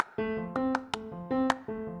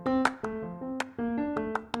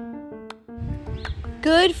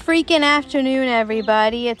Good freaking afternoon,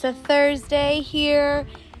 everybody. It's a Thursday here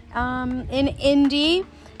in Indy,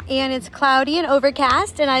 and it's cloudy and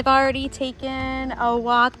overcast, and I've already taken a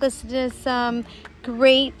walk, listened to some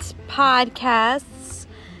great podcasts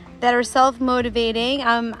that are self-motivating.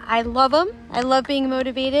 I love them. I love being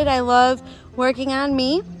motivated. I love working on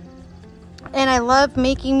me, and I love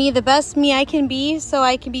making me the best me I can be so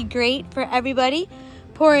I can be great for everybody.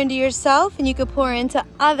 Pour into yourself, and you can pour into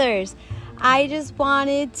others. I just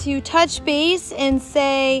wanted to touch base and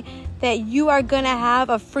say that you are going to have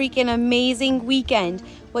a freaking amazing weekend.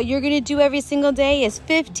 What you're going to do every single day is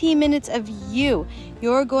 15 minutes of you.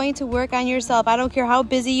 You're going to work on yourself. I don't care how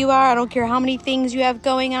busy you are. I don't care how many things you have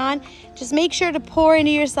going on. Just make sure to pour into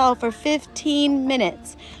yourself for 15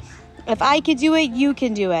 minutes. If I could do it, you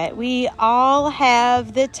can do it. We all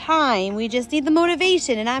have the time. We just need the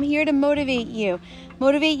motivation, and I'm here to motivate you.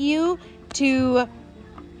 Motivate you to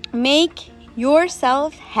make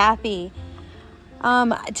yourself happy.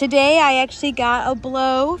 Today I actually got a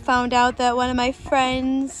blow. Found out that one of my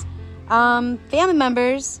friends' family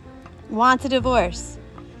members wants a divorce.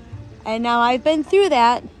 And now I've been through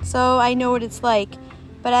that, so I know what it's like.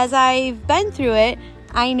 But as I've been through it,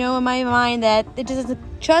 I know in my mind that it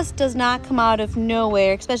just does not come out of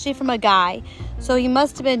nowhere, especially from a guy. So he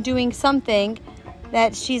must have been doing something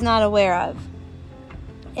that she's not aware of.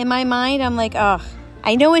 In my mind, I'm like, ugh.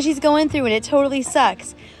 I know what she's going through, and it totally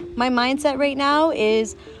sucks. My mindset right now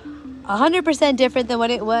is 100% different than what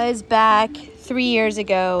it was back 3 years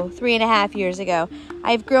ago, 3.5 years ago.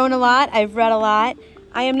 I've grown a lot. I've read a lot.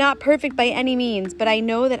 I am not perfect by any means, but I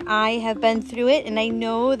know that I have been through it, and I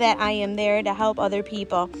know that I am there to help other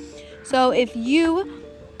people. So if you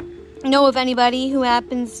know of anybody who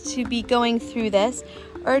happens to be going through this,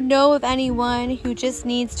 or know of anyone who just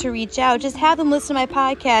needs to reach out, just have them listen to my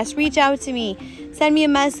podcast. Reach out to me. Send me a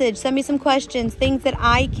message. Send me some questions, things that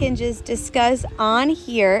I can just discuss on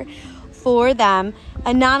here for them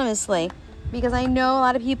anonymously. Because I know a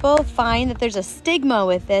lot of people find that there's a stigma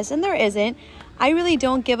with this, and there isn't. I really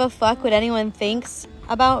don't give a fuck what anyone thinks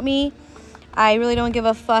about me. I really don't give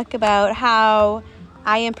a fuck about how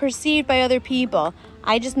I am perceived by other people.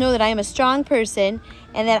 I just know that I am a strong person,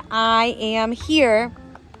 and that I am here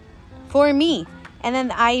for me. And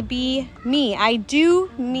then I be me. I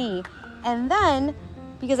do me. And then,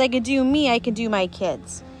 because I could do me, I can do my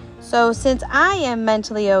kids. So since I am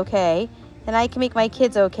mentally okay, then I can make my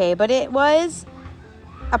kids okay. But it was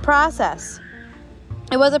a process.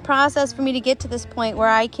 It was a process for me to get to this point where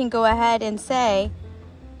I can go ahead and say,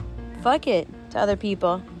 fuck it to other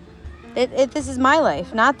people. This is my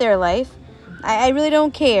life, not their life. I really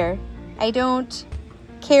don't care. I don't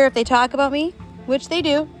care if they talk about me, which they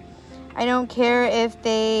do. I don't care if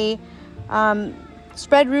they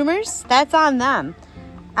spread rumors. That's on them.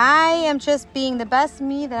 I am just being the best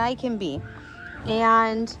me that I can be.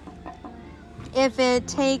 And if it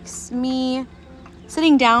takes me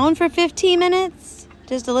sitting down for 15 minutes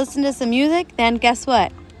just to listen to some music, then guess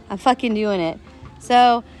what? I'm fucking doing it.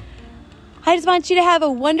 So I just want you to have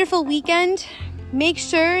a wonderful weekend. Make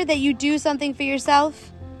sure that you do something for yourself.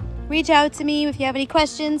 Reach out to me if you have any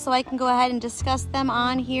questions so I can go ahead and discuss them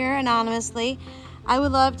on here anonymously. I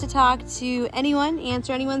would love to talk to anyone,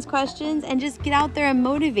 answer anyone's questions, and just get out there and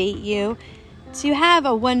motivate you to have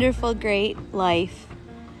a wonderful, great life.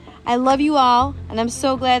 I love you all, and I'm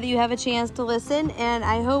so glad that you have a chance to listen, and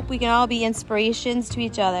I hope we can all be inspirations to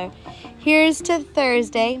each other. Here's to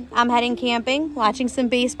Thursday. I'm heading camping, watching some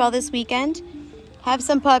baseball this weekend. Have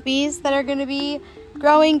some puppies that are going to be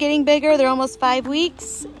growing, getting bigger. They're almost 5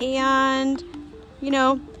 weeks, and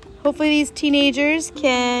hopefully these teenagers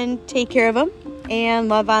can take care of them and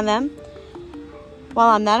love on them while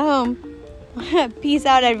I'm not home. Peace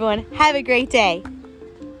out, everyone. Have a great day.